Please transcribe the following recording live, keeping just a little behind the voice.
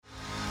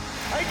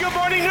Hey, good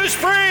morning, New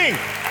Spring.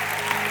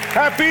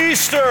 Happy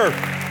Easter.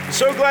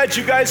 So glad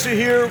you guys are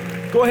here.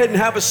 Go ahead and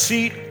have a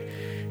seat.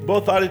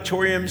 Both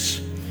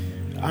auditoriums.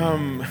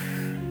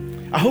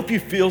 I hope you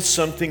feel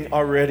something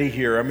already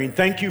here. I mean,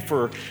 thank you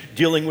for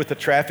dealing with the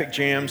traffic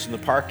jams and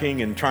the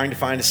parking and trying to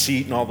find a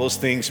seat and all those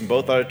things in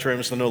both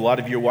auditoriums. I know a lot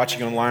of you are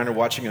watching online or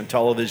watching on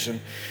television.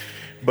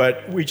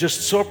 But we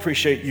just so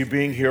appreciate you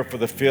being here for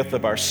the fifth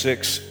of our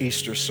 6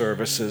 Easter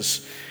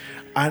services.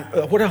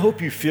 What I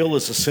hope you feel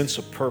is a sense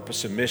of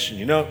purpose and mission.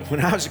 You know, when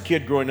I was a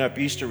kid growing up,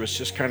 Easter was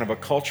just kind of a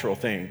cultural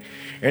thing.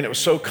 And it was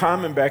so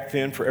common back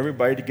then for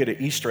everybody to get an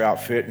Easter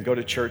outfit and go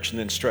to church and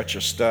then stretch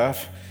your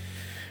stuff.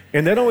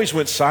 And that always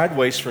went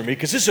sideways for me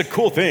because this is a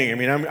cool thing. I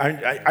mean,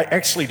 I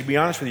actually, to be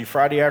honest with you,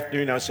 Friday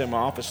afternoon, I was in my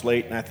office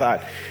late and I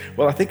thought,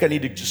 well, I think I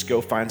need to just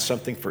go find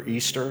something for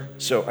Easter.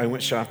 So I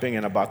went shopping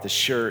and I bought this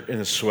shirt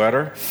and a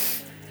sweater.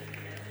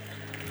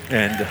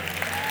 And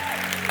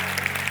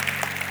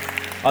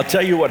I'll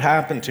tell you what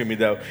happened to me,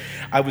 though.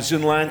 I was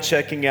in line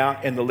checking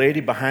out, and the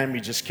lady behind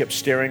me just kept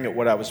staring at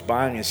what I was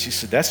buying, and she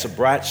said, "That's a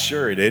bright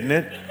shirt, isn't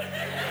it?"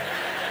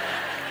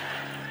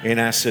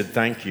 And I said,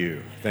 "Thank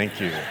you, thank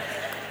you."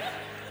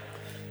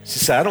 She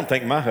said, "I don't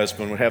think my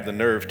husband would have the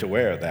nerve to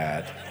wear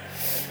that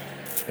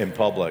in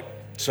public."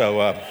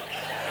 So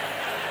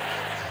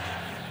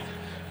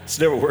it's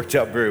never worked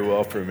out very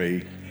well for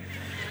me.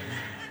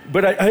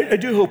 But I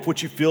do hope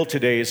what you feel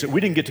today is that we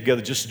didn't get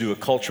together just to do a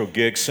cultural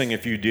gig, sing a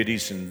few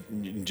ditties,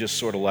 and just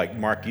sort of like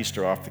mark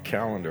Easter off the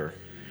calendar.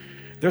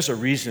 There's a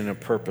reason and a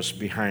purpose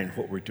behind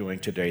what we're doing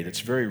today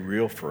that's very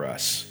real for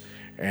us.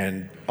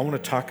 And I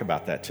want to talk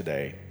about that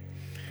today.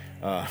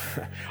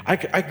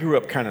 I grew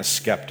up kind of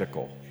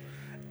skeptical.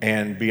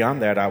 And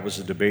beyond that, I was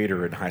a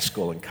debater in high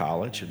school and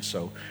college. And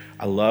so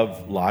I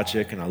love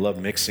logic and I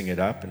love mixing it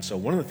up. And so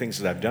one of the things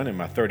that I've done in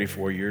my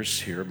 34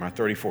 years here, my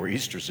 34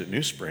 Easters at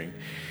New Spring,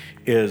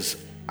 is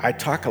I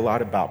talk a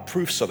lot about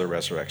proofs of the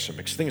resurrection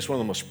because I think it's one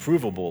of the most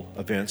provable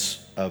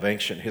events of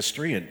ancient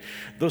history, and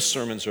those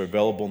sermons are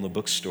available in the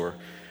bookstore.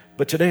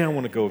 But today I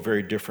want to go a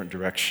very different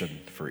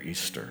direction for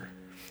Easter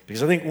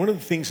because I think one of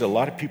the things that a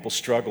lot of people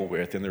struggle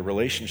with in their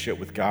relationship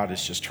with God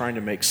is just trying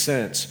to make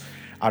sense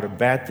out of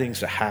bad things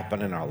that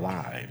happen in our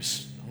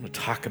lives. I want to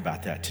talk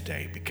about that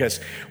today because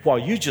while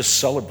you just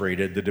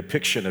celebrated the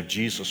depiction of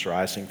Jesus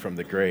rising from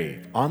the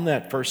grave, on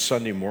that first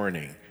Sunday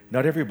morning,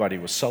 not everybody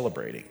was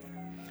celebrating.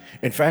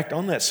 In fact,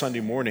 on that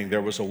Sunday morning,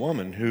 there was a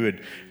woman who had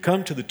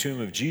come to the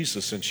tomb of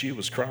Jesus and she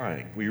was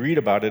crying. We read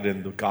about it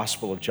in the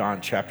Gospel of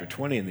John, chapter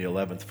 20, in the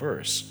 11th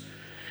verse.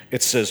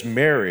 It says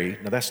Mary,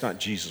 now that's not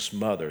Jesus'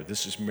 mother,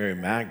 this is Mary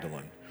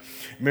Magdalene.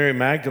 Mary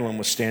Magdalene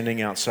was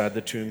standing outside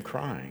the tomb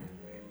crying.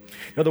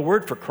 Now, the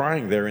word for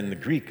crying there in the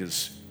Greek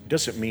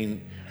doesn't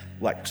mean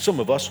like some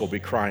of us will be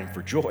crying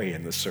for joy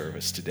in the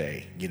service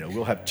today. You know,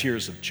 we'll have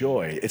tears of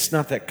joy. It's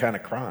not that kind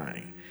of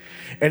crying.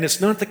 And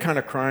it's not the kind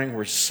of crying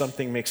where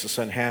something makes us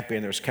unhappy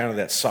and there's kind of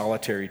that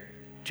solitary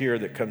tear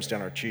that comes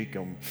down our cheek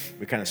and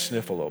we kind of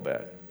sniff a little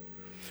bit.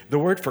 The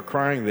word for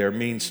crying there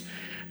means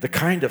the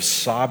kind of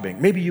sobbing.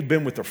 Maybe you've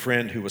been with a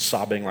friend who was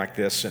sobbing like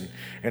this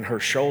and her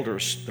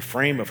shoulders, the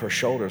frame of her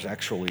shoulders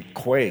actually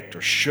quaked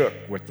or shook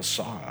with the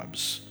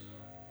sobs.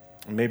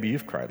 And maybe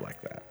you've cried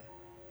like that.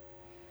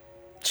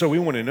 So we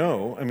want to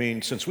know, I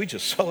mean, since we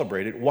just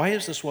celebrated, why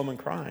is this woman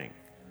crying?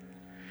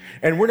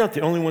 And we're not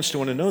the only ones to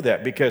want to know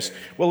that because,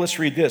 well, let's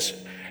read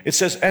this. It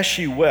says, as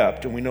she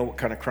wept, and we know what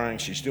kind of crying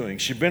she's doing,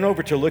 she bent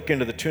over to look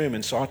into the tomb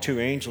and saw 2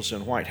 angels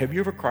in white. Have you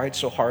ever cried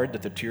so hard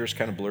that the tears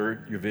kind of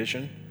blurred your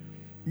vision?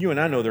 You and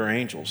I know they're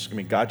angels. I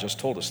mean, God just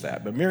told us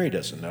that, but Mary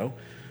doesn't know.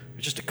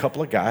 They're just a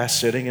couple of guys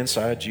sitting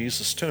inside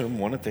Jesus' tomb,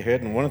 one at the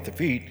head and one at the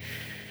feet.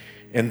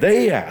 And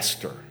they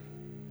asked her,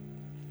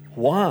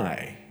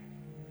 why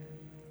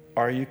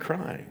are you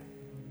crying?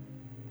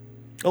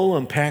 I'll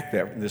unpack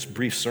that in this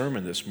brief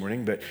sermon this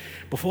morning, but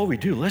before we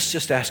do, let's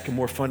just ask a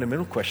more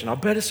fundamental question. I'll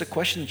bet it's a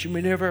question that you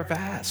may never have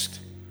asked.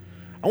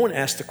 I want to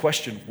ask the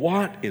question,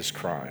 what is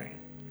crying?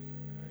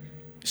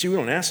 See, we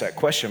don't ask that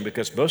question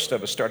because most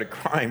of us started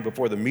crying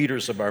before the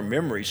meters of our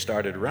memory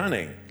started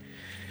running.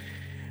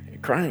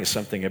 Crying is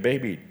something a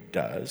baby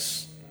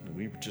does.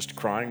 We were just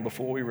crying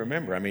before we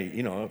remember. I mean,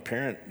 you know, a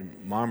parent,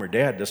 mom or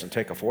dad doesn't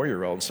take a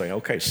 4-year-old and say,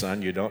 okay,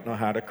 son, you don't know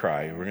how to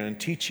cry. We're going to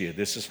teach you.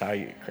 This is how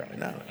you cry.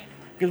 No.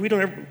 Because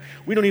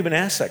we don't even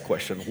ask that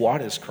question,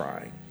 what is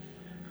crying?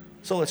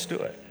 So let's do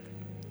it.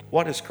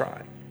 What is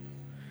crying?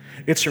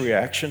 It's a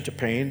reaction to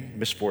pain,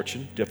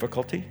 misfortune,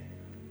 difficulty.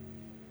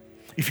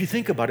 If you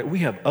think about it, we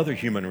have other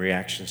human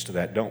reactions to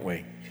that, don't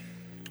we?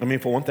 I mean,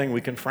 for one thing, we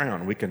can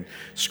frown. We can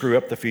screw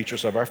up the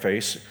features of our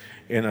face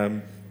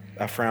in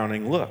a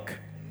frowning look.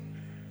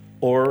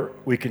 Or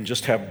we can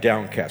just have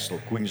downcast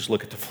look. We can just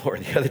look at the floor.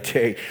 The other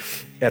day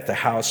at the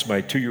house, my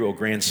 2-year-old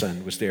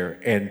grandson was there,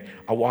 and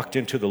I walked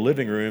into the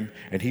living room,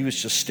 and he was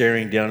just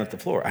staring down at the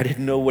floor. I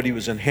didn't know what he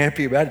was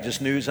unhappy about. I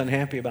just knew he was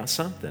unhappy about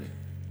something.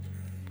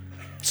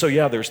 So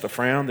yeah, there's the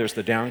frown, there's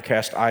the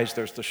downcast eyes,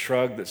 there's the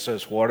shrug that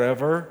says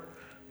whatever.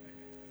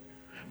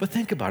 But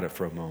think about it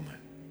for a moment.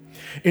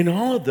 In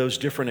all of those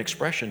different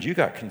expressions, you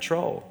got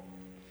control.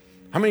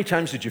 How many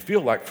times did you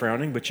feel like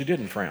frowning, but you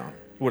didn't frown?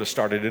 Would have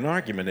started an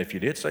argument if you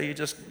did, so you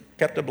just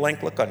kept a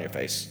blank look on your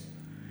face.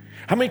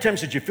 How many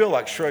times did you feel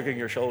like shrugging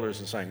your shoulders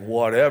and saying,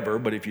 whatever,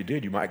 but if you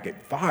did, you might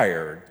get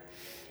fired?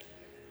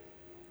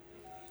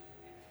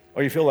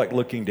 Or you feel like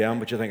looking down,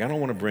 but you think, I don't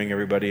want to bring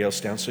everybody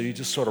else down, so you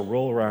just sort of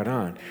roll right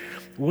on.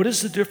 What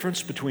is the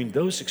difference between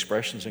those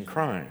expressions and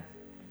crying?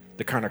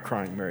 The kind of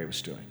crying Mary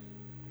was doing.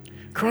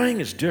 Crying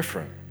is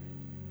different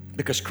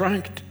because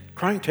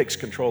crying takes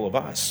control of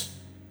us.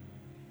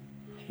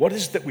 What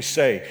is it that we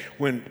say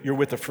when you're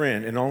with a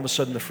friend and all of a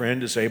sudden the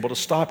friend is able to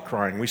stop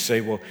crying? We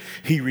say, well,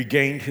 he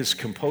regained his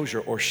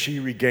composure or she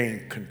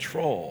regained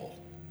control.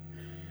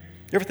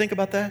 You ever think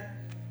about that?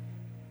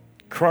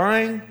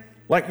 Crying,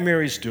 like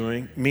Mary's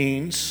doing,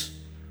 means,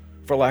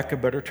 for lack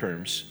of better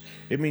terms,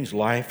 it means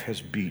life has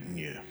beaten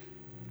you.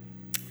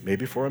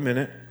 Maybe for a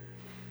minute,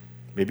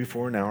 maybe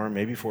for an hour,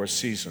 maybe for a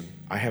season.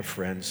 I have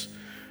friends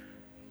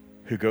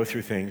who go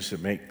through things that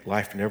make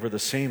life never the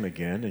same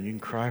again, and you can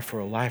cry for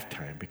a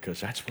lifetime because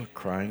that's what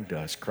crying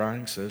does.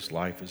 Crying says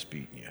life has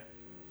beaten you.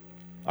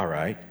 All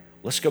right,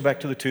 let's go back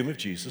to the tomb of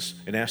Jesus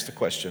and ask the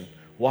question,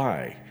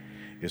 why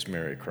is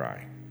Mary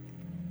crying?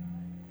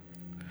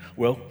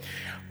 Well,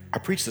 I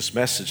preached this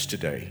message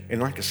today,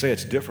 and like I say,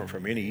 it's different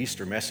from any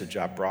Easter message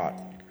I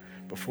brought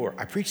before.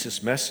 I preached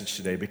this message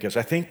today because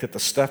I think that the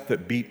stuff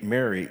that beat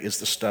Mary is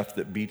the stuff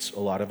that beats a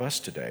lot of us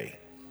today.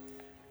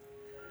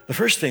 The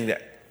first thing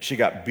that she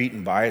got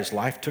beaten by is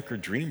life took her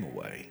dream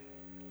away.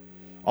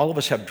 All of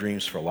us have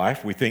dreams for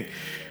life. We think,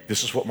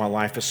 this is what my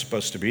life is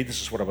supposed to be.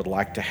 This is what I would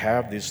like to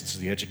have. This is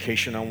the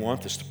education I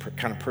want. This is the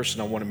kind of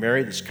person I want to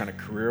marry. This is the kind of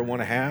career I want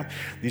to have.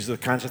 These are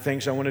the kinds of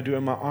things I want to do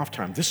in my off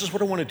time. This is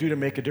what I want to do to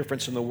make a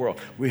difference in the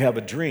world. We have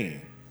a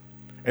dream.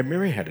 And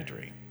Mary had a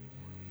dream.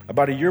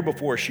 About a year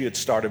before, she had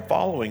started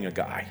following a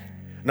guy.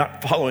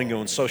 Not following him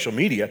on social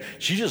media.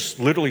 She just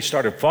literally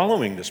started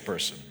following this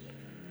person.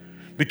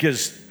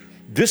 Because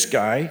this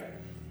guy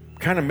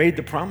kind of made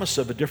the promise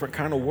of a different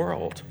kind of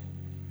world.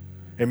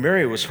 And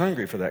Mary was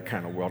hungry for that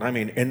kind of world. I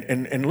mean,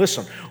 and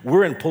listen,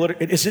 we're in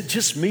political, is it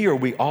just me or are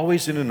we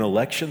always in an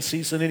election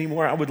season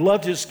anymore? I would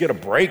love to just get a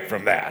break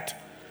from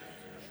that.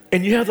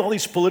 And you have all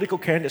these political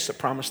candidates that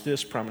promise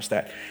this, promise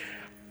that.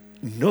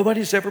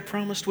 Nobody's ever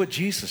promised what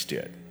Jesus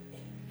did.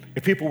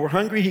 If people were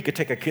hungry, he could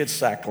take a kid's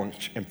sack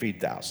lunch and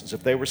feed thousands.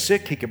 If they were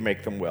sick, he could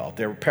make them well. If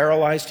they were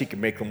paralyzed, he could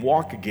make them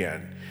walk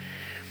again.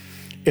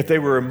 If they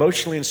were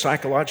emotionally and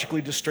psychologically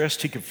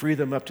distressed, he could free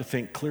them up to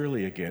think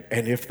clearly again.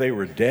 And if they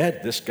were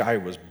dead, this guy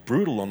was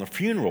brutal on the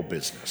funeral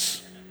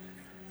business.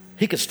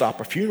 He could stop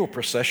a funeral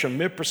procession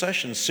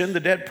mid-procession, send the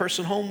dead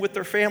person home with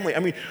their family. I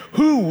mean,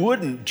 who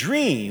wouldn't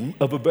dream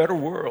of a better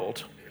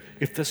world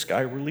if this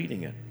guy were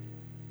leading it?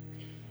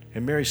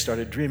 And Mary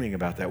started dreaming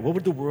about that. What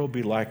would the world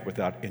be like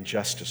without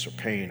injustice or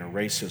pain or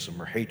racism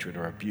or hatred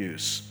or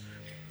abuse?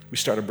 We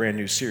start a brand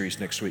new series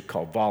next week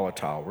called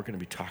Volatile. We're going to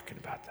be talking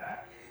about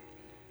that.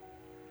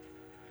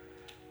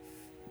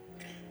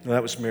 Now,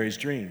 that was Mary's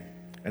dream.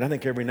 And I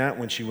think every night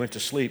when she went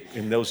to sleep,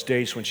 in those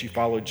days when she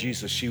followed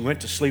Jesus, she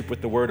went to sleep with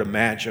the word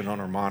imagine on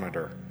her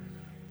monitor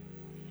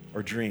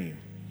or dream.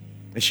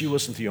 And she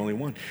wasn't the only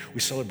one. We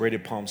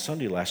celebrated Palm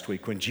Sunday last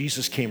week. When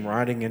Jesus came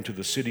riding into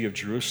the city of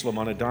Jerusalem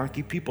on a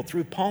donkey, people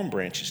threw palm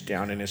branches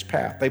down in his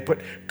path. They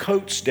put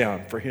coats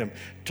down for him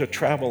to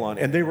travel on.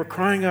 And they were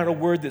crying out a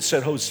word that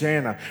said,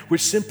 Hosanna,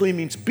 which simply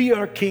means, be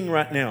our king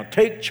right now.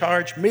 Take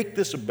charge. Make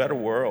this a better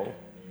world.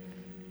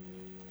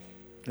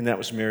 And that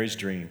was Mary's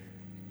dream.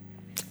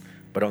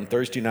 But on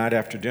Thursday night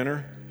after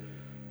dinner,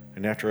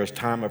 and after a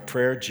time of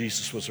prayer,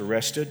 Jesus was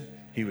arrested.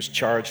 He was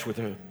charged with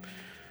a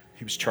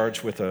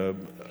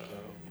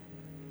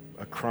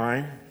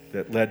crime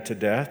that led to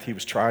death. He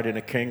was tried in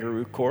a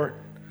kangaroo court.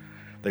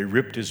 They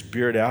ripped his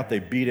beard out. They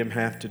beat him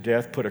half to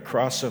death, put a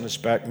cross on his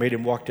back, made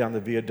him walk down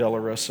the Via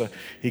Dolorosa.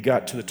 He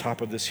got to the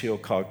top of this hill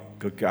called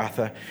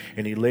Golgotha,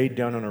 and he laid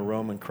down on a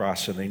Roman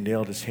cross, and they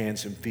nailed his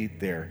hands and feet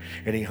there.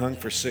 And he hung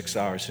for 6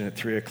 hours, and at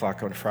 3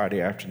 o'clock on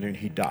Friday afternoon,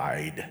 he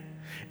died.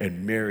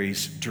 And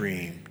Mary's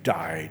dream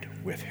died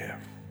with him.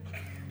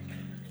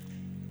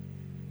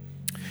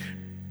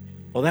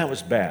 Well, that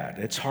was bad.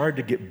 It's hard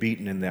to get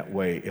beaten in that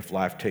way if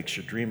life takes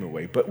your dream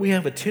away. But we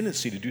have a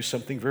tendency to do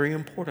something very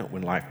important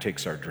when life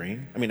takes our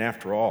dream. I mean,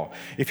 after all,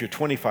 if you're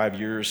 25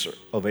 years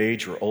of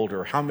age or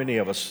older, how many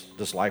of us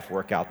does life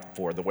work out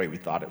for the way we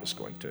thought it was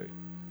going to?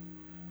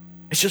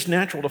 It's just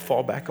natural to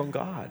fall back on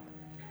God.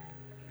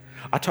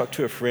 I talked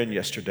to a friend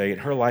yesterday,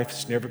 and her life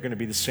is never going to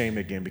be the same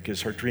again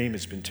because her dream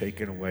has been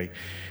taken away.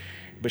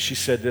 But she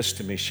said this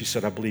to me. She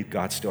said, I believe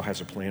God still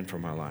has a plan for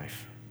my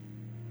life.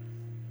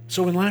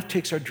 So when life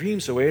takes our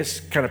dreams away, it's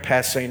kind of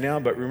passé now,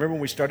 but remember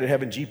when we started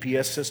having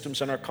GPS systems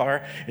in our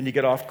car and you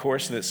get off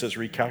course and it says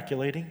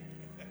recalculating?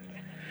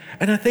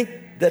 And I think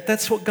that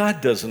that's what God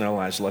does in our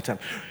lives a lot of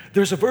times.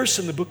 There's a verse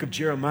in the book of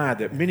Jeremiah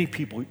that many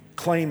people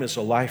claim as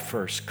a life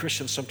verse.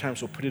 Christians sometimes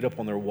will put it up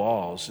on their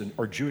walls,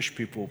 or Jewish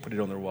people will put it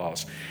on their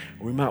walls.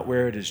 We might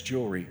wear it as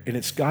jewelry. And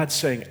it's God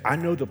saying, I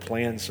know the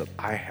plans that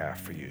I have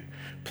for you,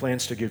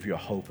 plans to give you a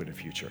hope in the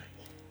future.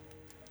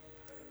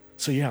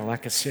 So yeah,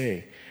 like I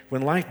say,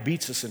 when life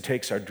beats us and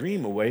takes our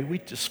dream away, we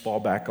just fall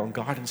back on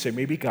God and say,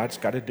 maybe God's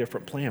got a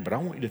different plan. But I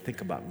want you to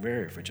think about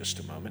Mary for just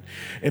a moment.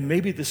 And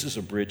maybe this is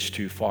a bridge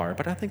too far,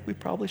 but I think we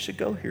probably should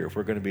go here if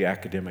we're going to be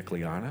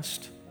academically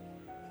honest.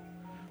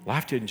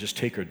 Life didn't just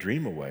take her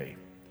dream away.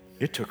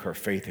 It took her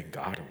faith in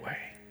God away.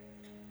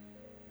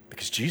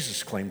 Because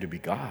Jesus claimed to be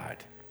God.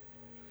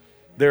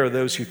 There are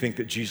those who think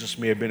that Jesus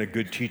may have been a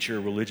good teacher,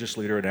 a religious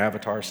leader, an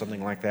avatar,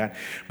 something like that.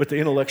 But the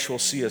intellectual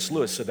C.S.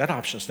 Lewis said that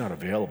option is not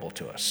available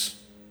to us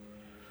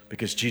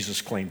because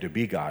Jesus claimed to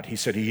be God. He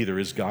said he either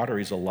is God or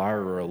he's a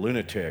liar or a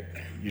lunatic.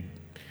 You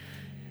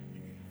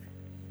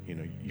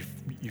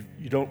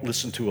don't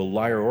listen to a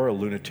liar or a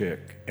lunatic.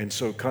 And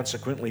so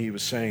consequently, he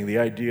was saying the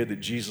idea that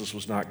Jesus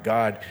was not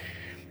God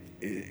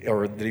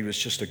or that he was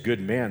just a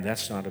good man,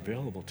 that's not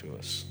available to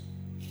us.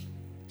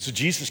 So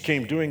Jesus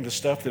came doing the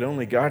stuff that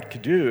only God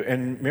could do.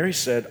 And Mary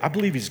said, I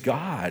believe he's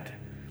God.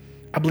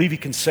 I believe he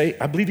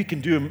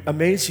can do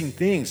amazing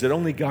things that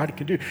only God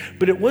can do.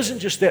 But it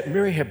wasn't just that.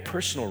 Mary had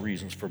personal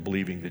reasons for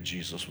believing that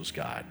Jesus was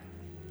God.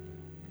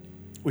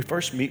 We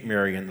first meet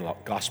Mary in the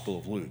Gospel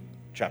of Luke,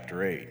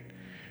 chapter 8.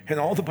 And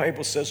all the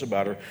Bible says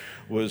about her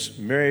was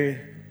Mary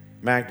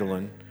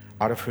Magdalene,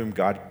 out of whom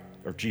God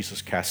or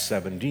Jesus cast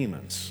 7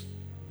 demons.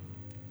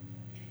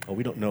 Oh,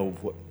 we don't know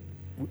what.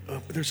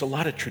 There's a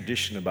lot of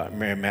tradition about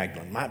Mary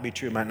Magdalene. Might be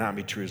true, might not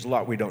be true. There's a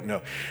lot we don't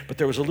know. But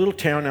there was a little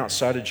town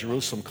outside of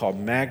Jerusalem called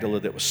Magdala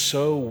that was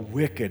so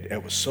wicked,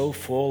 it was so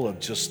full of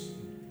just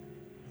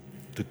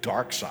the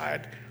dark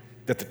side,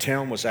 that the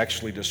town was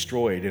actually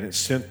destroyed, and it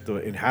sent the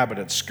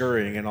inhabitants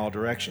scurrying in all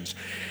directions.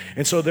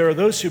 And so there are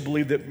those who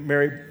believe that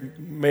Mary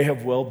may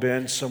have well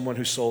been someone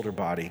who sold her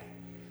body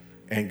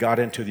and got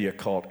into the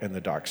occult and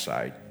the dark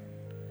side.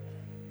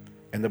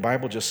 And the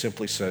Bible just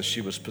simply says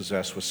she was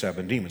possessed with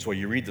 7 demons. Well,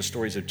 you read the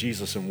stories of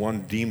Jesus, and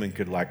one demon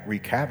could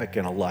wreak havoc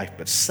in a life,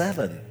 but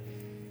 7.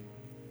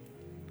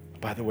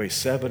 By the way,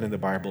 7 in the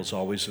Bible is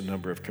always a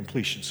number of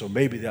completion. So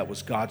maybe that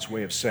was God's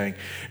way of saying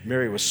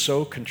Mary was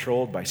so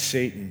controlled by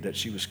Satan that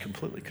she was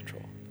completely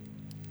controlled.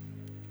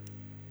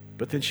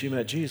 But then she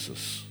met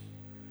Jesus.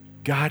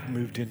 God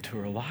moved into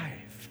her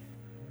life.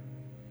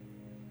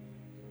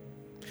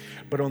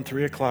 But on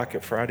 3 o'clock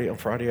on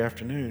Friday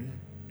afternoon,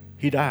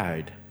 he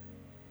died.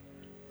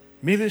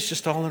 Maybe it's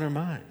just all in her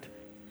mind.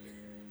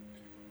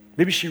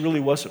 Maybe she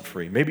really wasn't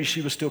free. Maybe she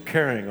was still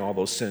carrying all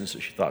those sins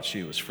that she thought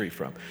she was free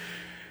from.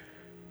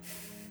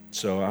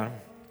 So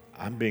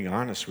I'm being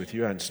honest with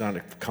you. It's not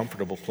a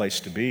comfortable place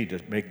to be to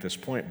make this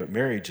point, but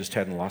Mary just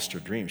hadn't lost her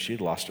dream.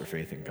 She'd lost her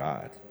faith in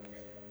God.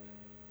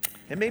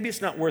 And maybe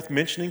it's not worth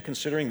mentioning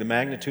considering the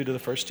magnitude of the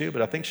first 2,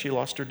 but I think she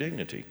lost her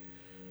dignity.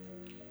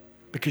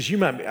 Because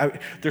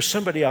there's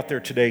somebody out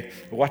there today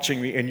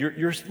watching me, and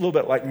you're a little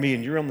bit like me,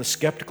 and you're on the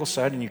skeptical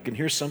side, and you can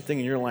hear something,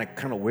 and you're like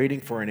kind of waiting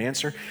for an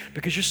answer,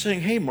 because you're saying,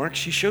 hey, Mark,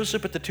 she shows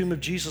up at the tomb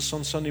of Jesus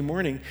on Sunday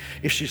morning.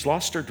 If she's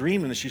lost her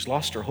dream and she's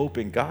lost her hope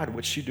in God,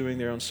 what's she doing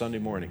there on Sunday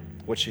morning?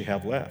 What's she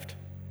have left?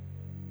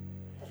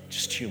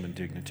 Just human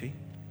dignity.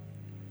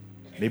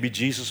 Maybe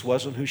Jesus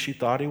wasn't who she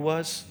thought he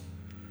was,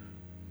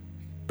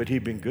 but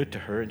he'd been good to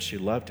her, and she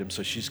loved him,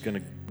 so she's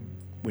going to,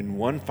 when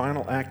one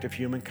final act of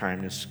human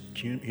kindness,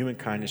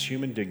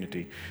 human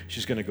dignity,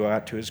 she's going to go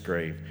out to his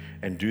grave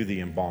and do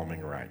the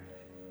embalming rite.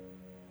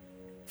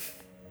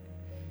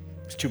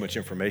 It's too much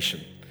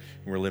information.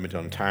 We're limited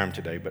on time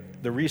today, but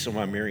the reason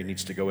why Mary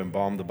needs to go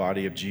embalm the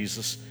body of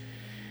Jesus,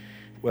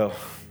 well,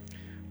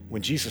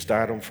 when Jesus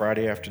died on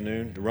Friday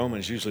afternoon, the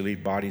Romans usually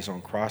leave bodies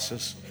on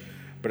crosses,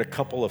 but a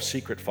couple of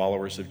secret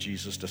followers of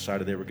Jesus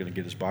decided they were going to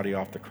get his body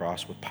off the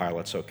cross with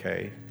Pilate's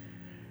okay.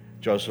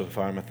 Joseph,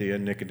 Arimathea,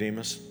 and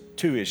Nicodemus.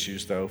 2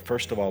 issues, though.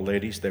 First of all,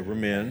 ladies, they were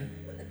men.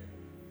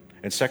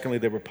 And secondly,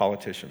 they were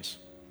politicians.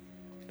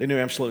 They knew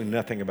absolutely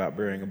nothing about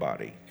burying a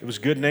body. It was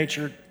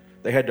good-natured.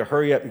 They had to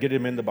hurry up and get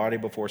him in the body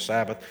before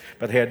Sabbath,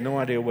 but they had no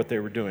idea what they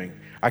were doing.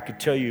 I could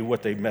tell you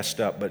what they messed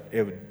up, but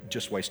it would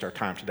just waste our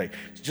time today.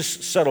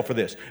 Just settle for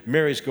this.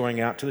 Mary's going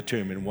out to the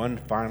tomb in one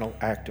final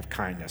act of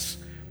kindness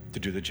to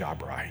do the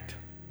job right.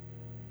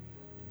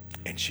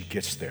 And she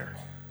gets there,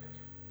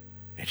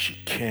 and she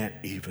can't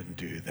even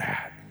do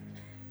that.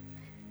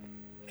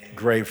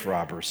 Grave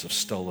robbers have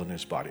stolen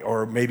his body,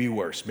 or maybe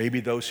worse,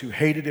 maybe those who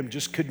hated him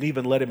just couldn't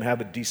even let him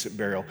have a decent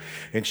burial.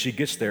 And she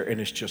gets there,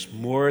 and it's just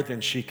more than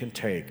she can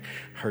take.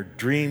 Her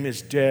dream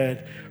is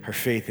dead, her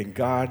faith in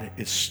God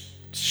is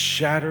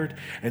shattered,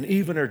 and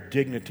even her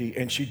dignity,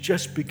 and she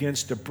just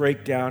begins to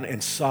break down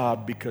and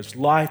sob because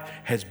life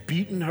has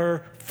beaten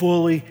her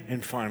fully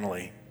and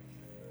finally.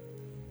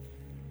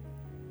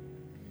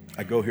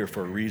 I go here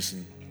for a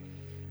reason.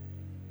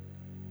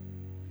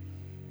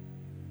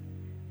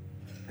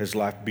 Has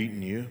life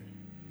beaten you?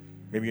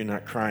 Maybe you're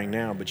not crying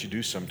now, but you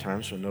do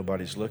sometimes when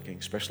nobody's looking,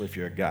 especially if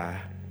you're a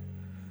guy.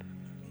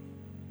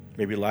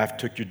 Maybe life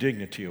took your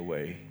dignity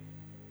away.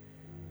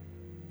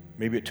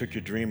 Maybe it took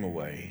your dream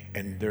away.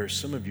 And there are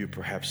some of you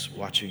perhaps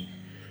watching,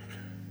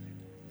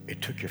 it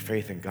took your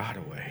faith in God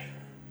away.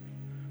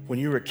 When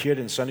you were a kid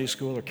in Sunday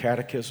school or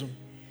catechism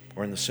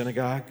or in the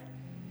synagogue,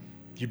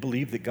 You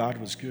believed that God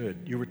was good.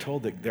 You were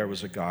told that there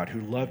was a God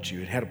who loved you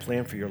and had a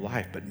plan for your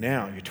life. But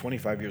now you're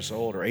 25 years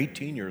old or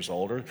 18 years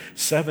old or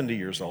 70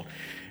 years old,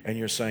 and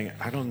you're saying,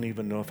 I don't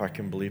even know if I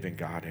can believe in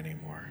God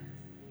anymore.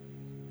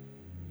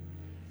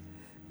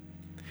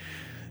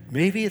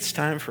 Maybe it's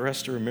time for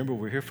us to remember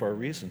we're here for a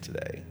reason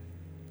today.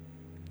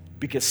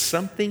 Because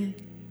something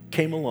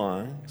came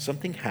along,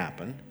 something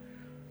happened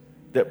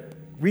that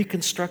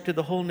reconstructed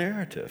the whole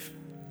narrative.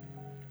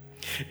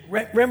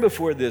 Right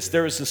before this,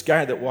 there was this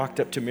guy that walked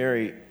up to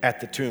Mary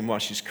at the tomb while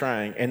she's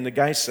crying, and the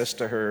guy says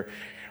to her,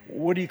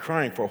 what are you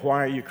crying for?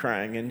 Why are you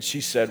crying? And she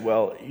said,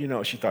 well,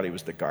 she thought he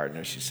was the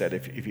gardener. She said,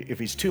 if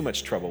he's too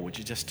much trouble, would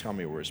you just tell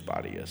me where his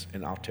body is,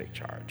 and I'll take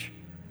charge.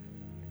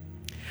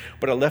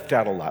 But I left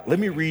out a lot. Let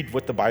me read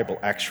what the Bible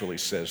actually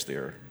says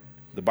there.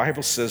 The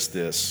Bible says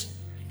this.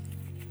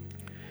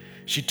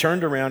 She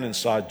turned around and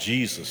saw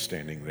Jesus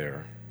standing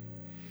there,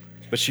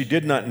 but she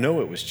did not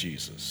know it was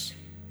Jesus.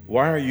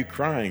 Why are you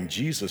crying?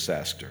 Jesus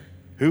asked her.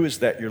 Who is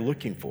that you're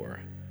looking for?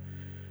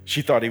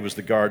 She thought he was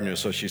the gardener,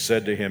 so she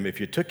said to him, if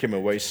you took him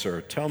away,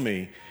 sir, tell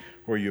me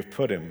where you've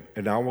put him,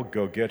 and I will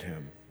go get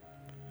him.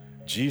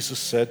 Jesus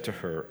said to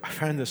her, I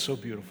find this so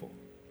beautiful.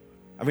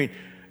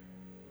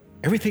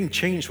 Everything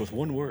changed with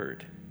one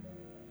word.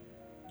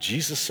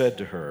 Jesus said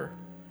to her,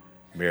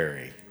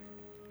 Mary,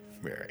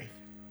 Mary.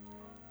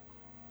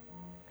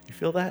 You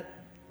feel that?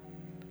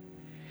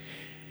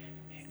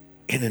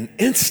 In an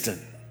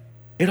instant,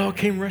 it all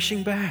came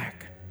rushing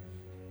back.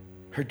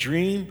 Her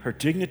dream, her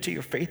dignity,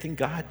 her faith in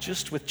God,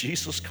 just with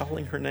Jesus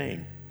calling her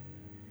name.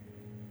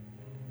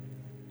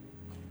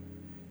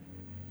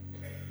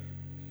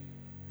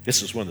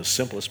 This is one of the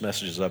simplest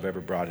messages I've ever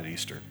brought at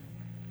Easter.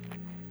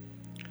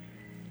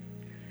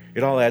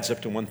 It all adds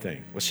up to one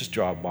thing. Let's just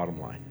draw a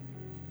bottom line.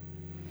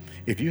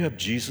 If you have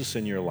Jesus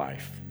in your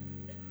life,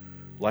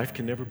 life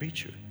can never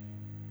beat you.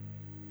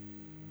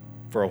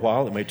 For a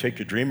while, it may take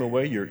your dream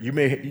away. You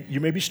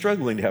may be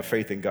struggling to have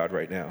faith in God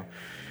right now.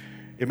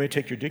 It may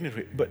take your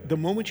dignity. But the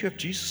moment you have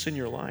Jesus in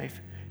your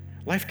life,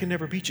 life can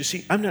never beat you.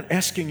 See, I'm not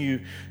asking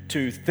you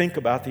to think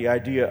about the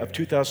idea of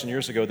 2,000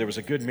 years ago, there was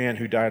a good man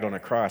who died on a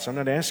cross. I'm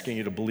not asking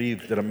you to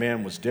believe that a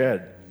man was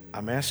dead.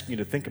 I'm asking you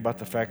to think about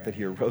the fact that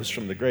he arose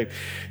from the grave.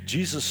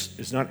 Jesus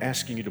is not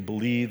asking you to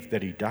believe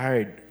that he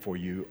died for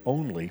you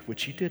only,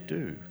 which he did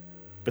do,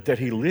 but that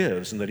he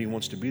lives and that he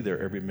wants to be there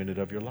every minute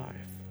of your life.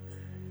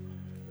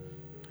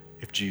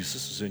 If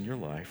Jesus is in your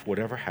life,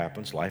 whatever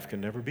happens, life can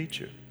never beat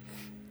you.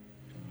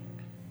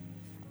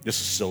 This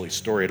is a silly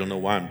story. I don't know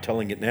why I'm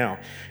telling it now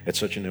at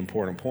such an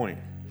important point.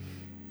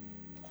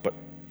 But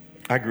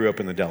I grew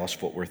up in the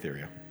Dallas-Fort Worth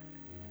area.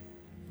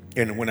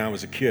 And when I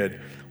was a kid,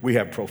 we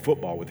had pro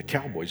football with the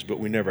Cowboys, but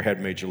we never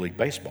had Major League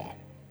Baseball.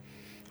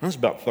 I was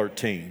about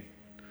 13.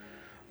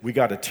 We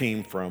got a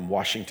team from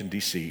Washington,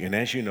 D.C. And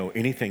as you know,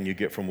 anything you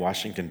get from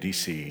Washington,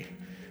 D.C.,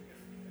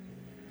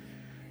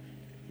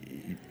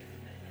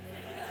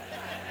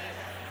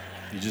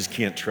 you just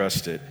can't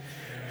trust it.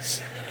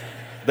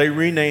 They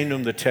renamed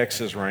them the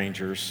Texas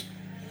Rangers,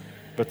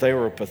 but they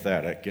were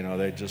pathetic.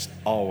 They just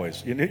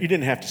always, you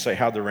didn't have to say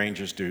how the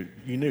Rangers do.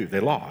 You knew they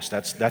lost.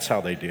 That's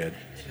how they did.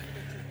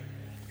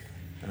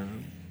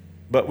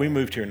 But we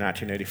moved here in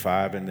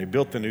 1985, and they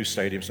built the new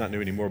stadium. It's not new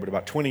anymore, but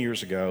about 20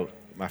 years ago,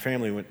 my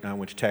family went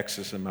to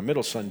Texas, and my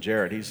middle son,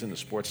 Jared, he's in the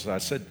sports. So I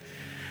said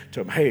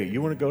to him, hey,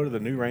 you want to go to the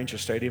new Ranger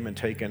Stadium and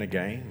take in a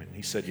game? And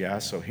he said, yeah.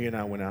 So he and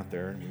I went out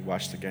there, and we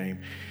watched the game.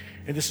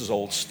 And this is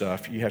old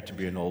stuff. You have to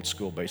be an old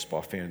school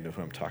baseball fan to know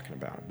who I'm talking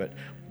about. But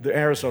the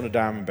Arizona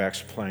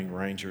Diamondbacks were playing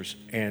Rangers,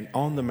 and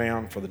on the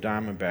mound for the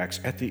Diamondbacks,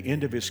 at the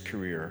end of his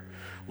career,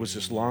 was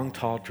this long,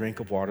 tall drink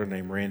of water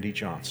named Randy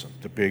Johnson,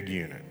 the big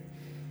unit.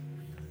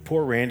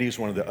 Poor Randy is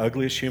one of the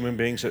ugliest human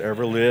beings that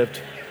ever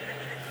lived.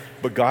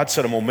 But God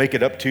said, I'm going to make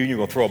it up to you. You're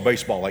going to throw a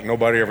baseball like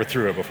nobody ever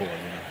threw it before.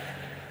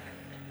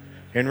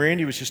 And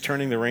Randy was just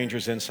turning the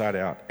Rangers inside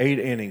out. 8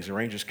 innings, the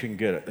Rangers couldn't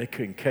get it. They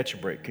couldn't catch a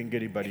break, couldn't get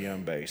anybody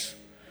on base.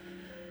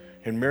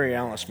 And Mary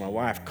Alice, my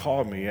wife,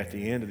 called me at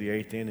the end of the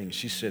 8th inning.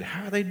 She said,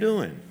 how are they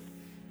doing?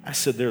 I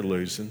said, they're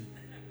losing.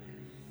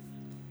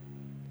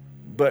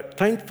 But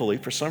thankfully,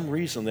 for some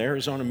reason, the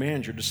Arizona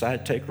manager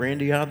decided to take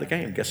Randy out of the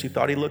game. Guess he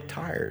thought he looked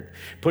tired.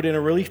 Put in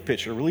a relief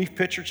pitcher. The relief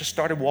pitcher just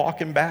started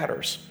walking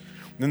batters.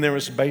 Then there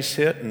was a base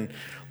hit, and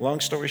long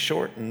story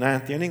short, in the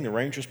 9th inning, the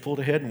Rangers pulled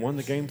ahead and won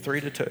the game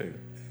 3-2.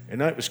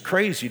 And it was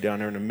crazy down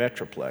there in the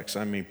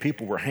Metroplex.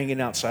 People were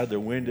hanging outside their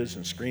windows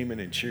and screaming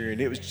and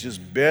cheering. It was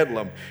just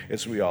bedlam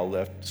as we all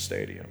left the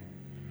stadium.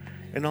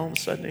 And all of a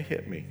sudden, it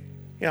hit me.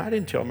 I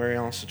didn't tell Mary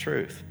Alice the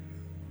truth.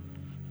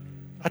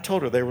 I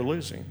told her they were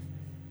losing.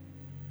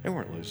 They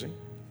weren't losing.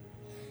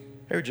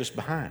 They were just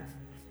behind.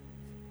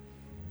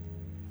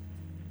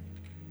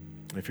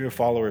 If you're a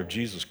follower of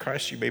Jesus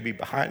Christ, you may be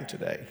behind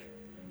today,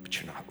 but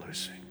you're not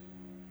losing.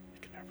 You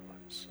can never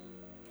lose.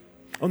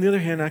 On the other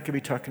hand, I could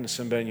be talking to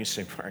somebody and you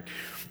say, Mark,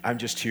 I'm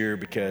just here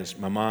because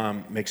my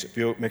mom makes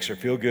her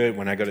feel good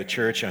when I go to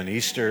church on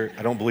Easter.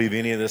 I don't believe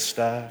any of this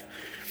stuff.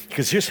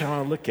 Because here's how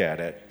I look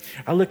at it.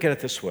 I look at it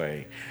this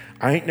way.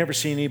 I ain't never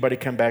seen anybody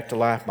come back to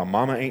life. My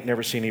mama ain't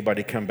never seen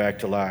anybody come back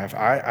to life.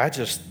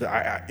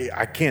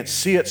 I can't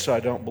see it, so I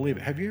don't believe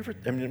it. Have you ever,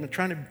 I'm not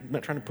trying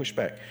to push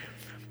back.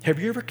 Have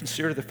you ever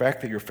considered the fact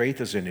that your faith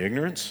is in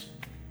ignorance?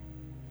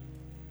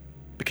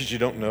 Because you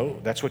don't know,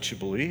 that's what you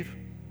believe?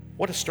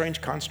 What a strange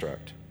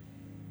construct.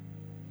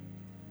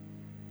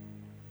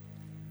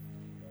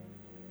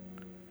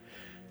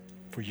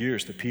 For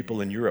years, the people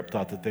in Europe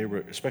thought that they were,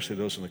 especially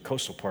those in the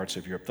coastal parts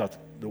of Europe, thought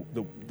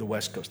the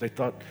West Coast, they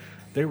thought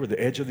they were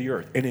the edge of the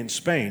earth. And in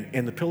Spain,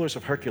 in the Pillars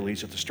of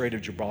Hercules at the Strait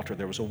of Gibraltar,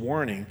 there was a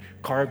warning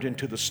carved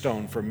into the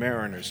stone for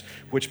mariners,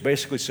 which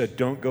basically said,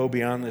 don't go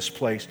beyond this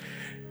place.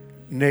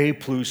 Ne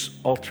plus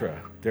ultra,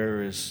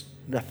 there is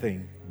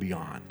nothing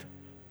beyond.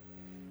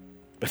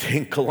 But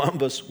then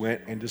Columbus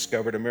went and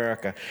discovered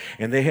America,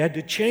 and they had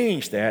to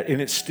change that,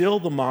 and it's still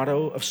the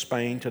motto of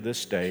Spain to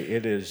this day.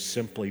 It is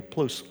simply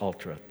plus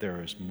ultra,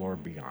 there is more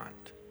beyond.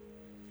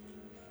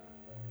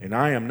 And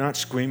I am not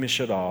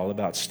squeamish at all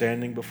about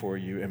standing before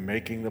you and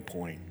making the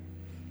point,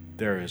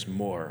 there is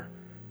more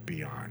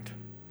beyond.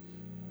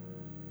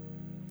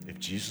 If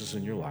Jesus is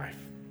in your life,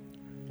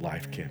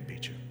 life can't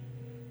beat you.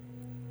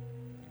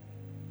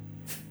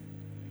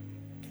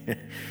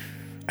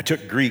 I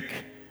took Greek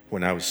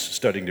when I was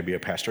studying to be a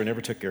pastor. I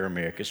never took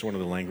Aramaic. It's one of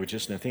the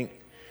languages, and I think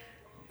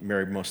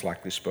Mary most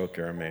likely spoke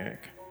Aramaic.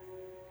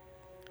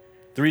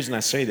 The reason I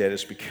say that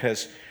is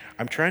because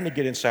I'm trying to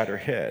get inside her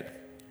head.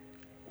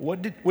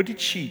 What did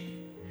she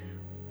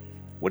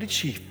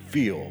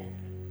feel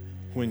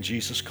when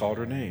Jesus called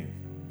her name?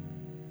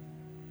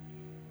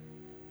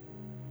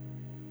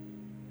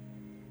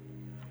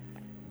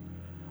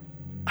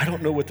 I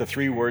don't know what the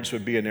 3 words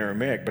would be in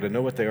Aramaic, but I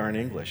know what they are in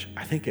English.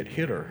 I think it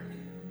hit her.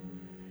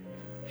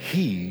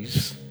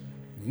 He's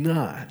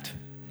not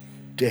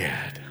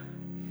dead.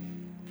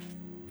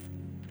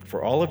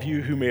 For all of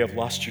you who may have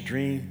lost your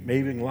dream,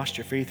 maybe even lost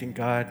your faith in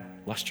God,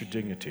 lost your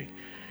dignity,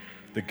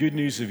 the good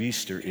news of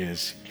Easter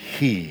is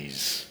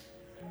He's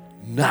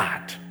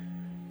not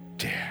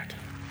dead.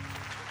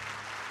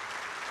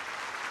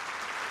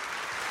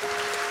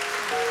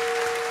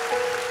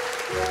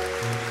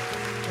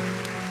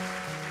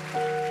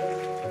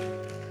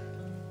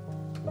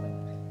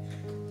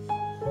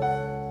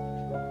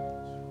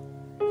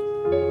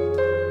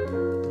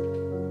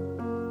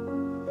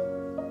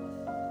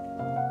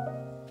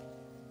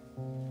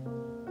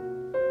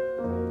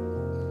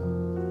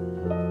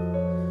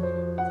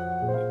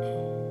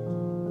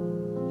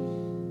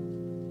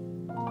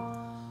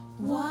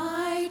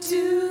 Why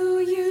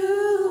do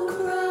you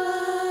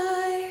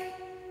cry?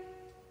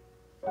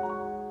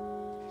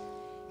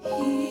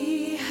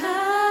 He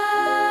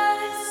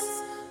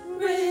has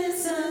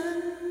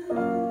risen.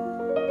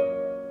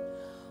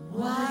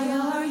 Why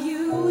are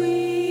you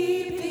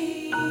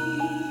weeping?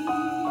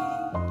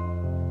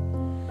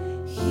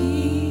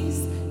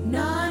 He's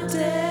not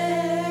dead.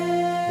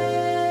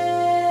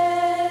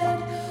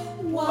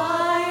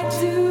 Why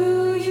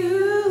do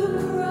you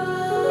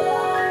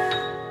cry?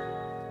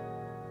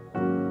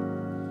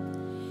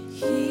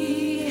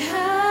 He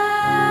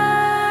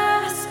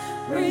has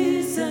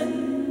risen.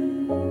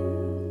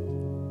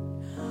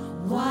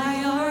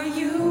 Why are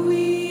you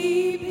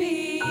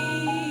weeping?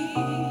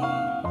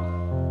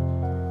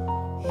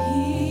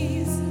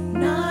 He's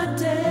not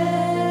dead.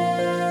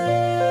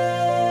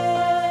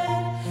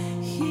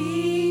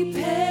 He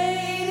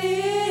paid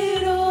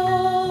it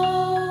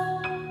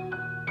all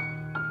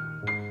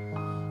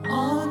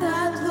on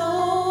that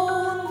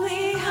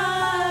lonely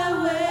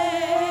highway,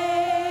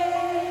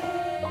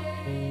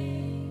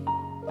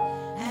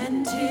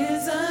 and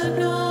His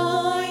anointing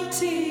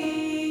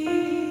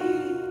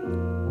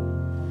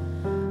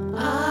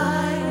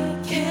I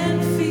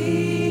can feel.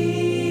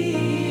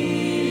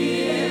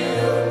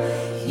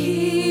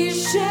 He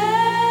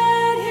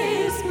shed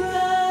His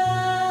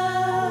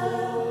blood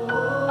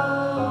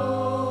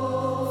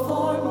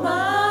for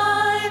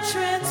my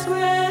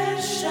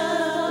transgression,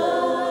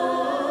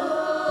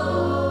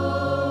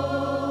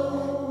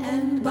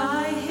 and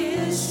by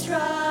His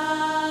stripes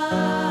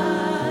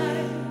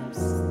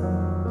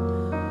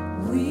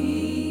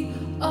we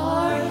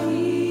are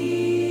healed.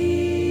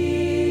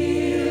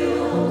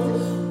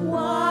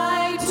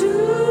 Why do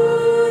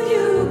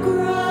you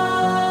cry?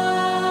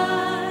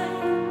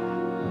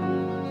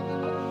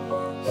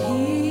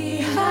 He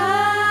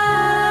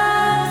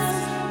has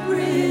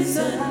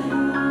risen.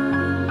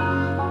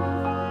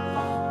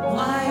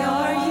 Why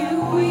are you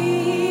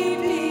weeping?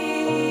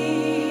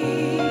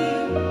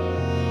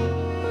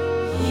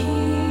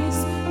 He's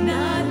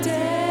not dead.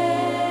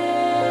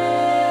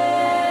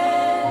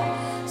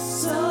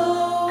 So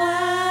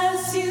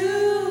as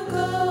you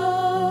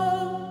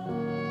go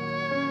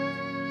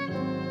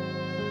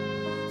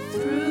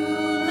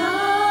through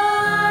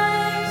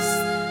life's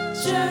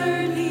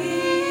journey,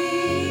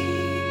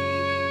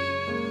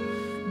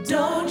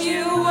 don't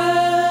you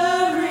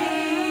worry.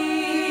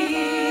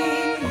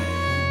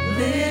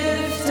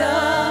 Lift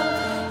up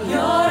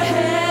your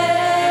head.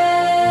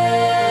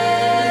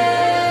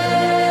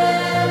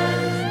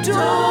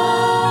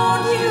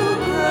 'Don't you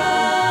cry.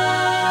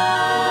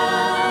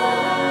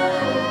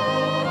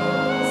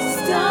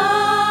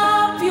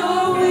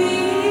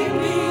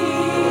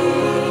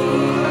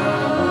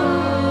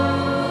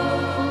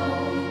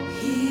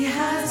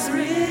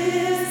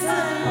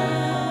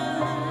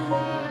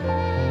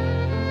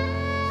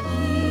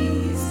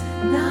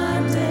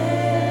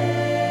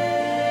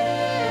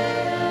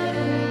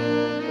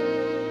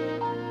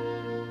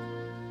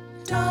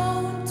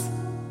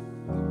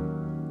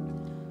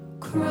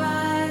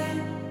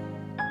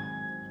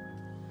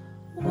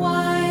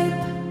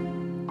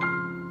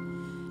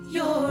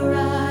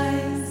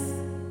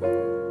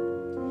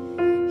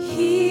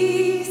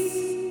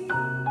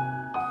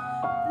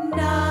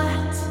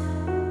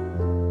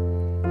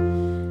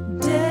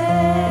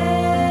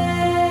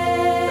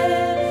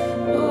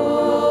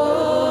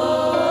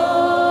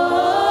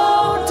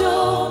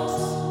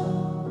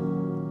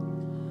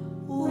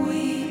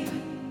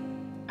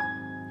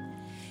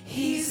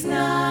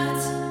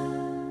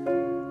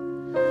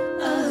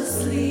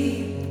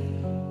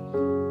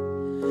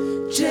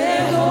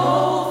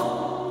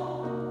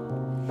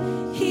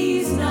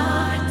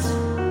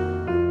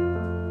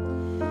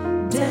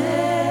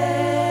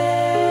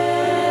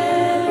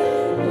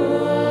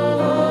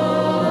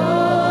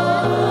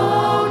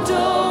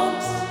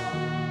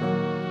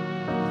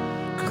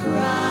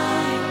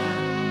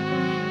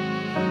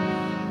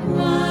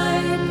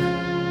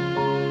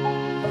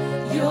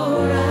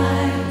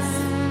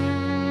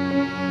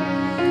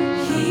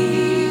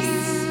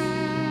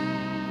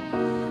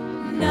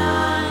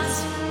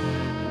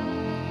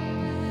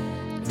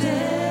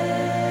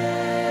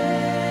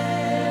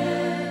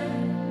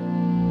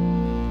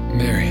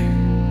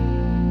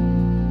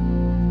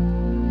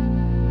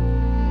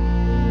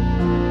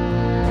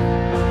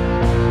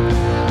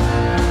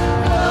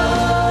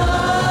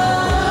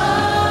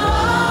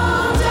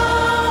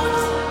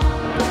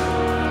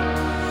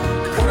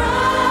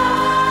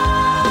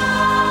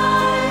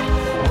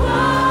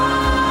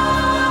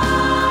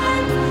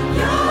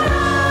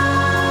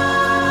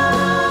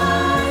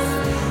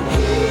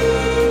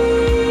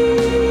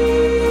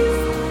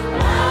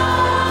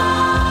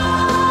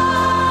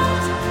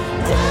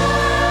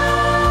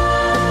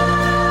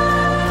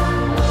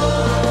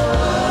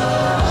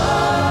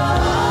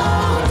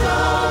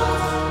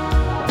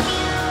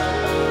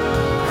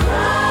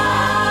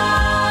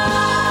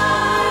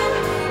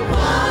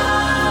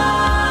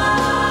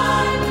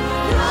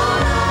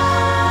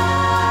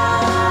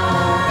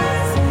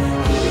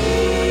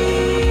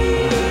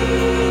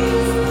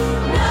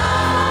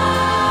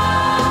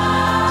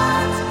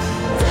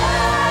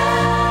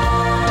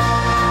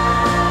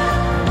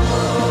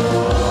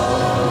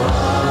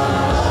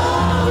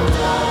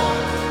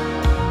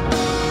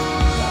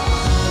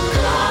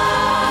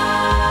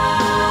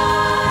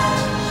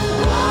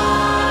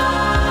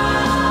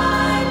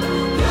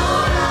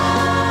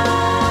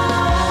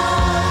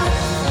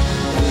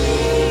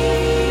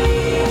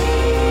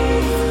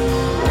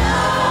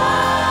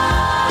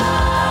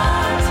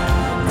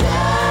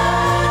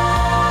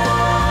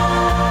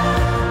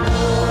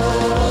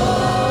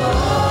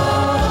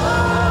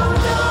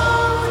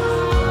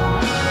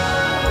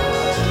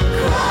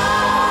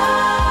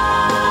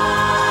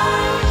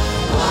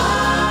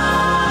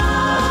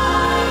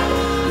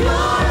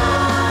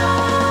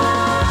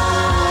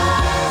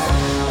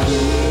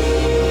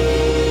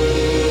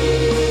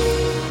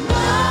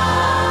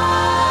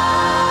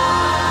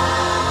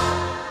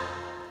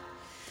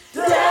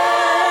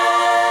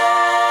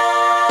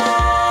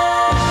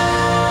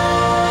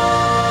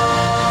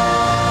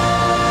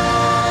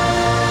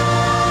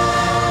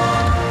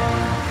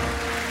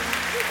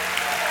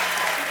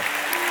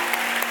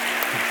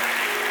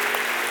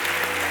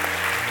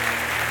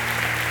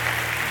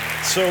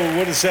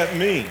 what does that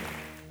mean?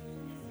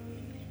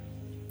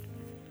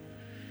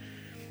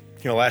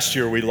 Last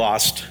year we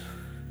lost,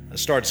 I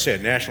started to say a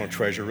national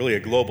treasure, really a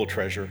global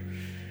treasure,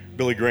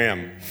 Billy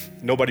Graham.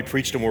 Nobody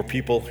preached to more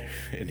people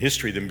in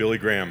history than Billy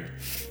Graham.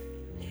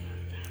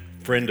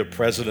 Friend of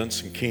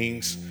presidents and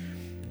kings.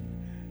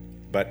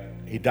 But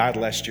he died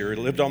last year.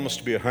 He lived almost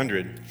to be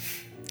 100.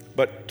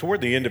 But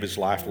toward the end of his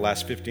life, the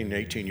last 15,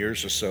 18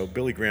 years or so,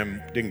 Billy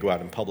Graham didn't go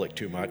out in public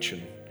too much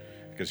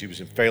because he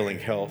was in failing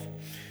health.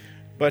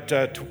 But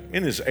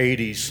in his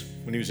 80s,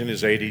 when he was in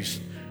his 80s,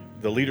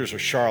 the leaders of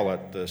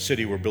Charlotte, the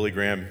city where Billy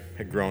Graham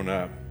had grown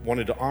up,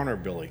 wanted to honor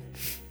Billy.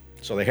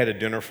 So they had a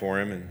dinner for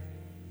him and,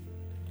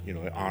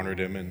 they honored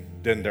him. And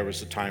then there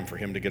was the time for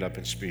him to get up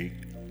and speak.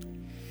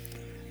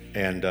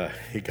 And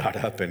he got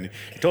up and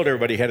he told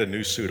everybody he had a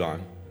new suit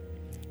on.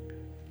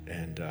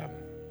 And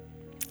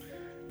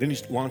then he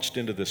launched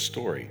into this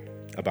story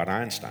about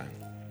Einstein.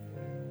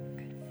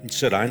 He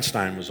said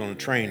Einstein was on a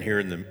train here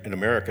in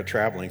America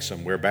traveling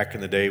somewhere back in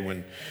the day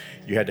when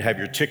you had to have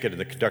your ticket and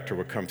the conductor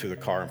would come through the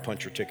car and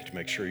punch your ticket to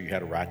make sure you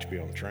had a right to be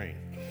on the train.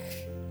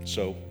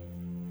 So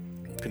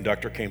the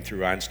conductor came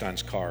through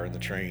Einstein's car in the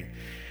train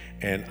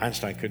and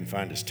Einstein couldn't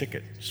find his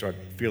ticket. He started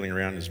feeling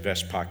around in his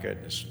vest pocket,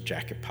 his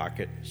jacket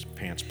pocket, his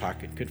pants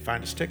pocket, couldn't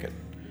find his ticket.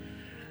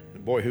 The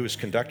boy who was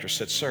conductor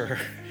said, "Sir,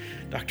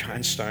 Dr.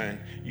 Einstein,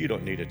 you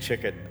don't need a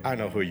ticket. I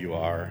know who you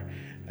are.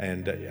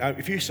 And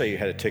if you say you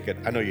had a ticket,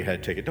 I know you had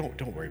a ticket.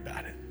 Don't worry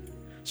about it."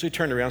 So he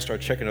turned around,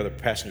 started checking other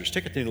passengers'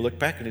 tickets. Then he looked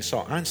back and he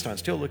saw Einstein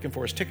still looking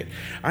for his ticket.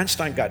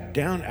 Einstein got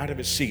down out of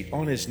his seat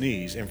on his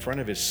knees in front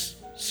of his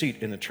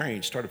seat in the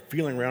train, started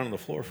feeling around on the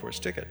floor for his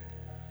ticket.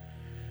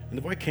 And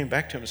the boy came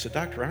back to him and said,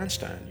 "Dr.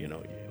 Einstein,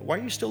 why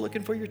are you still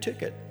looking for your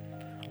ticket?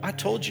 I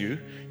told you,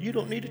 you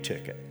don't need a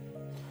ticket.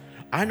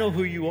 I know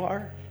who you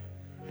are.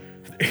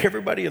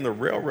 Everybody in the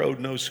railroad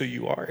knows who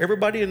you are.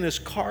 Everybody in this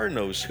car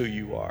knows who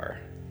you are."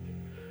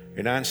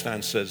 And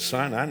Einstein said,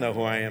 "Son, I know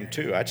who I am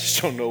too. I just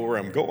don't know where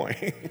I'm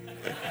going."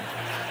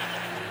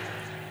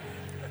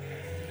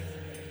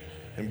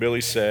 And Billy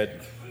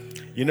said,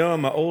 "In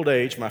my old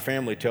age, my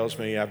family tells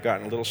me I've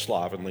gotten a little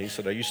slovenly." He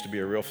said, "I used to be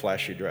a real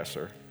flashy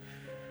dresser."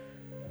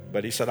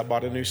 But he said, "I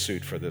bought a new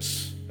suit for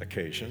this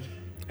occasion."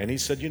 And he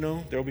said,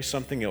 "There'll be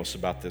something else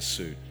about this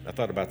suit. I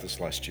thought about this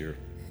last year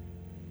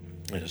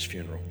at his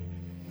funeral."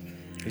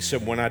 He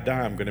said, "When I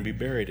die, I'm going to be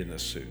buried in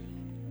this suit."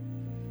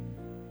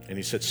 And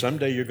he said,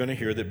 "Someday you're going to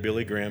hear that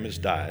Billy Graham has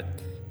died."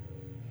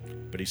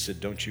 But he said,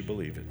 "Don't you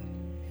believe it.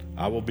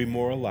 I will be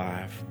more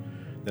alive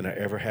than I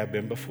ever have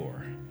been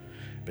before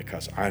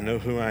because I know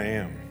who I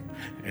am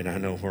and I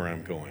know where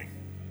I'm going."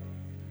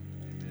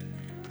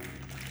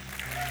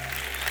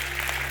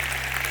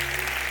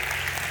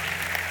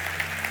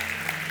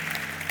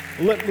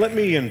 Let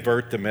me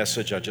invert the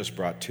message I just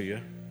brought to you.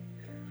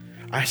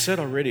 I said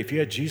already, if you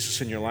had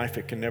Jesus in your life,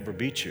 it can never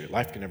beat you.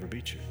 Life can never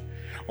beat you.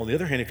 On the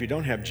other hand, if you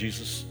don't have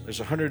Jesus, it's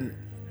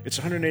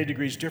 180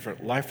 degrees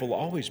different. Life will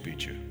always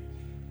beat you.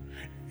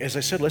 As I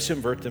said, let's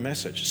invert the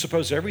message.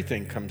 Suppose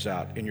everything comes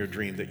out in your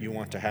dream that you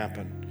want to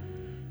happen.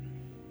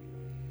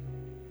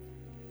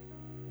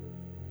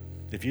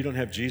 If you don't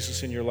have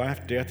Jesus in your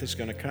life, death is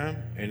going to come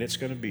and it's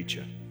going to beat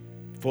you.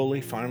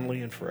 Fully,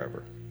 finally, and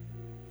forever.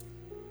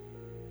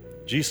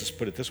 Jesus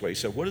put it this way. He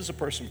said, "What is a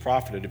person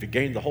profited if he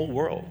gained the whole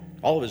world,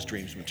 all of his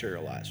dreams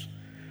materialize,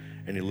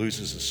 and he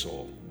loses his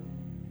soul?"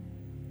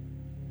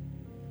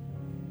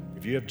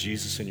 If you have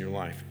Jesus in your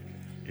life,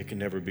 it can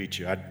never beat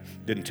you. I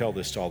didn't tell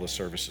this to all the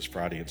services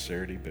Friday and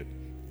Saturday, but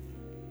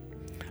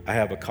I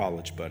have a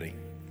college buddy.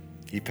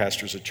 He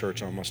pastors a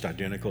church almost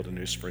identical to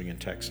New Spring in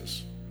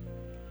Texas.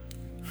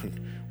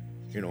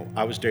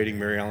 I was dating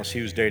Mary Alice.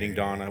 He was dating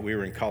Donna. We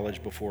were in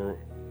college before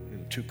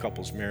two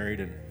couples married,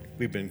 and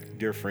we've been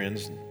dear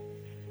friends.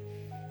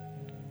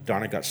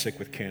 Donna got sick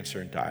with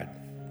cancer and died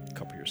a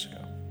couple years ago.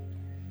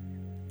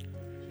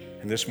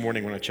 And this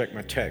morning when I checked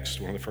my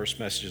text, one of the first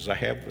messages I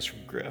had was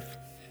from Griff.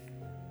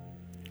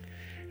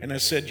 And I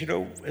said,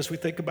 as we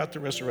think about the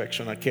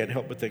resurrection, I can't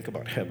help but think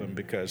about heaven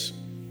because,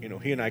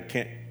 he and I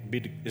can't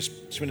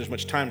spend as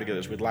much time together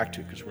as we'd like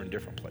to because we're in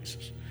different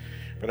places.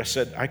 But I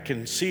said, I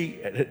can see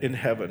in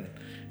heaven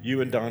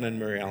you and Donna and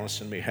Mary Alice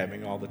and me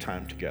having all the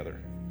time together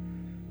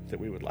that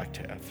we would like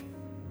to have.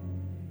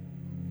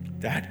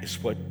 That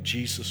is what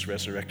Jesus'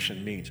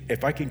 resurrection means.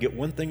 If I can get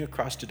one thing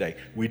across today,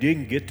 we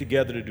didn't get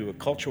together to do a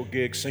cultural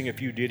gig, sing a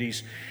few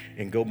ditties,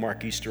 and go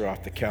mark Easter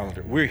off the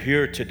calendar. We're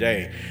here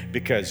today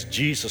because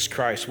Jesus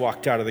Christ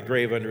walked out of the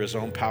grave under his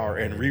own power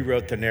and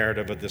rewrote the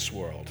narrative of this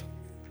world.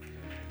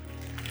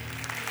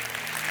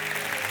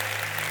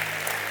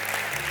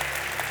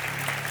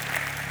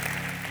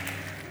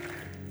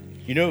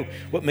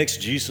 What makes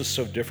Jesus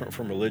so different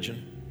from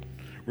religion?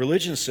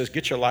 Religion says,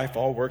 get your life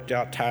all worked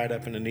out, tied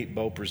up in a neat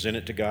bow, present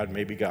it to God,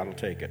 maybe God will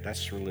take it.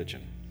 That's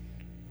religion.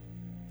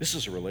 This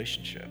is a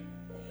relationship.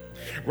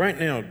 Right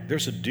now,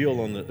 there's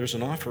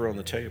an offer on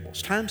the table.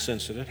 It's time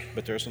sensitive,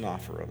 but there's an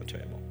offer on the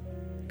table.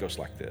 It goes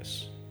like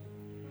this.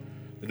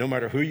 That no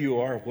matter who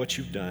you are, what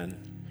you've done,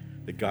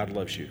 that God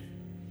loves you.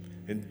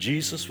 And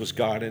Jesus was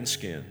God in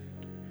skin.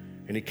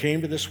 And he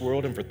came to this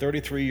world, and for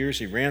 33 years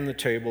he ran the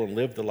table and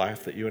lived the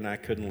life that you and I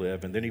couldn't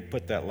live. And then he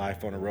put that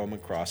life on a Roman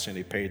cross, and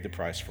he paid the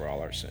price for all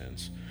our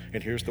sins.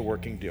 And here's the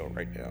working deal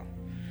right now.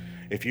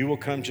 If you will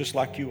come just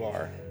like you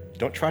are,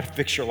 don't try to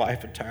fix your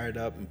life and tie it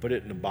up and put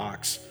it in a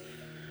box.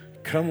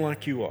 Come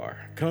like you are.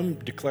 Come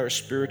declare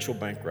spiritual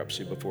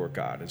bankruptcy before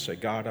God and say,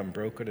 God, I'm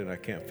broken and I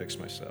can't fix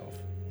myself.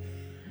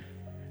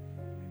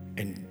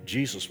 And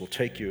Jesus will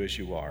take you as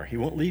you are. He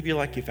won't leave you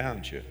like he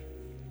found you.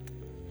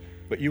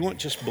 But you won't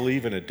just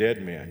believe in a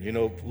dead man. You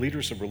know,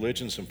 leaders of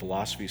religions and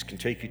philosophies can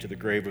take you to the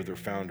grave of their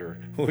founder.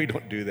 We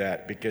don't do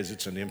that because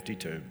it's an empty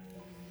tomb.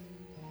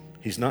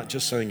 He's not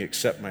just saying,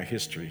 accept my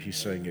history. He's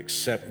saying,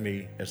 accept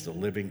me as the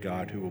living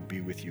God who will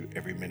be with you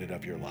every minute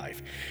of your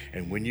life.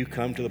 And when you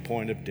come to the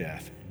point of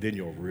death, then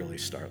you'll really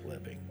start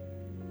living.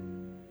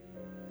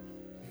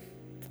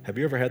 Have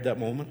you ever had that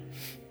moment?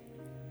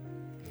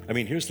 I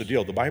mean, here's the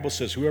deal. The Bible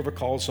says, whoever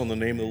calls on the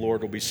name of the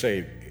Lord will be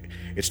saved.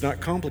 It's not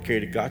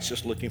complicated. God's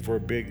just looking for a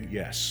big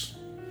yes.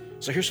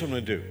 So here's what I'm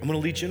going to do. I'm going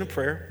to lead you in a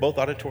prayer, both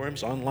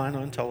auditoriums, online,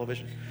 on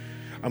television.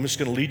 I'm just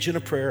going to lead you in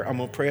a prayer. I'm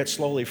going to pray it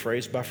slowly,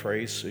 phrase by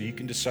phrase, so you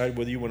can decide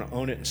whether you want to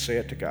own it and say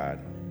it to God.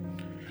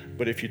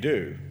 But if you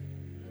do,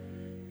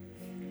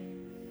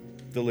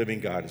 the living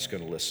God is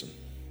going to listen.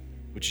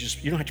 Would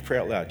you don't have to pray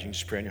out loud. You can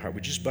just pray in your heart.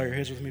 Would you just bow your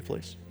heads with me,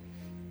 please?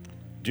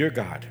 Dear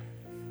God,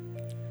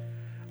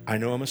 I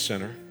know I'm a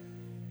sinner.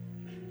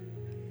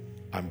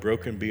 I'm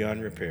broken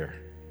beyond repair.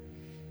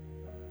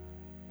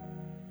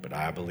 But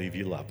I believe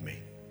you love me.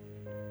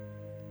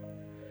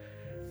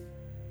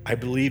 I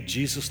believe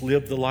Jesus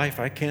lived the life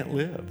I can't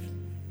live.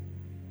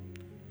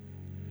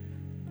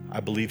 I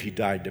believe he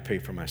died to pay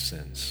for my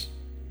sins.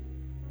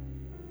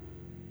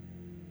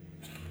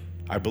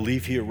 I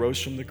believe he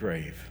arose from the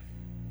grave.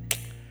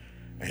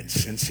 And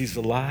since he's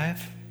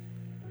alive,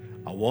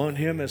 I want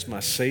him as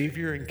my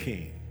Savior and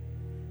King.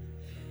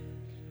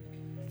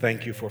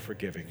 Thank you for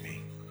forgiving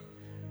me.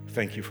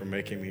 Thank you for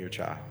making me your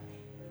child.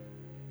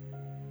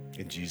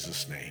 In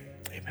Jesus' name,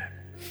 amen.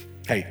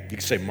 Hey, you can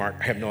say, Mark,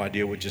 I have no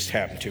idea what just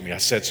happened to me. I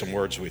said some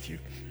words with you.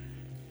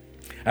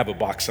 I have a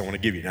box I want to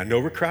give you. Now, I know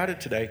we're crowded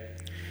today,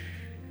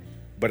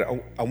 but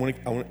I want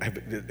to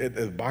have,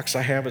 the box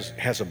I have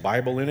has a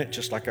Bible in it,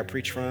 just like I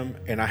preach from,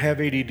 and I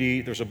have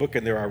ADD. There's a book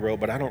in there I wrote,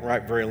 but I don't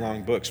write very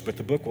long books, but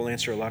the book will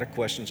answer a lot of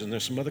questions, and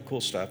there's some other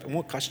cool stuff. It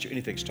won't cost you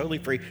anything. It's totally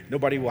free.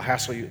 Nobody will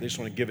hassle you. They just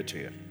want to give it to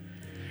you.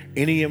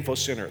 Any info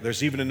center.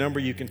 There's even a number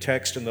you can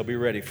text, and they'll be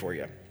ready for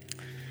you.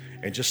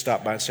 And just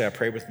stop by and say, I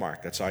pray with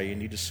Mark. That's all you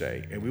need to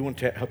say. And we want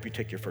to help you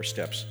take your first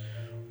steps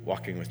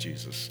walking with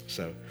Jesus.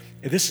 So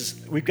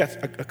we've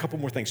got a couple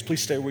more things.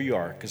 Please stay where you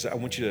are, because I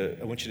want you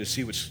to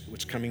see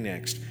what's coming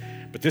next.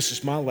 But this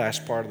is my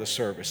last part of the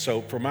service.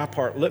 So for my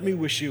part, let me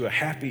wish you a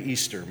happy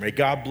Easter. May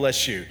God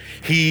bless you.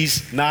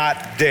 He's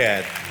not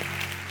dead.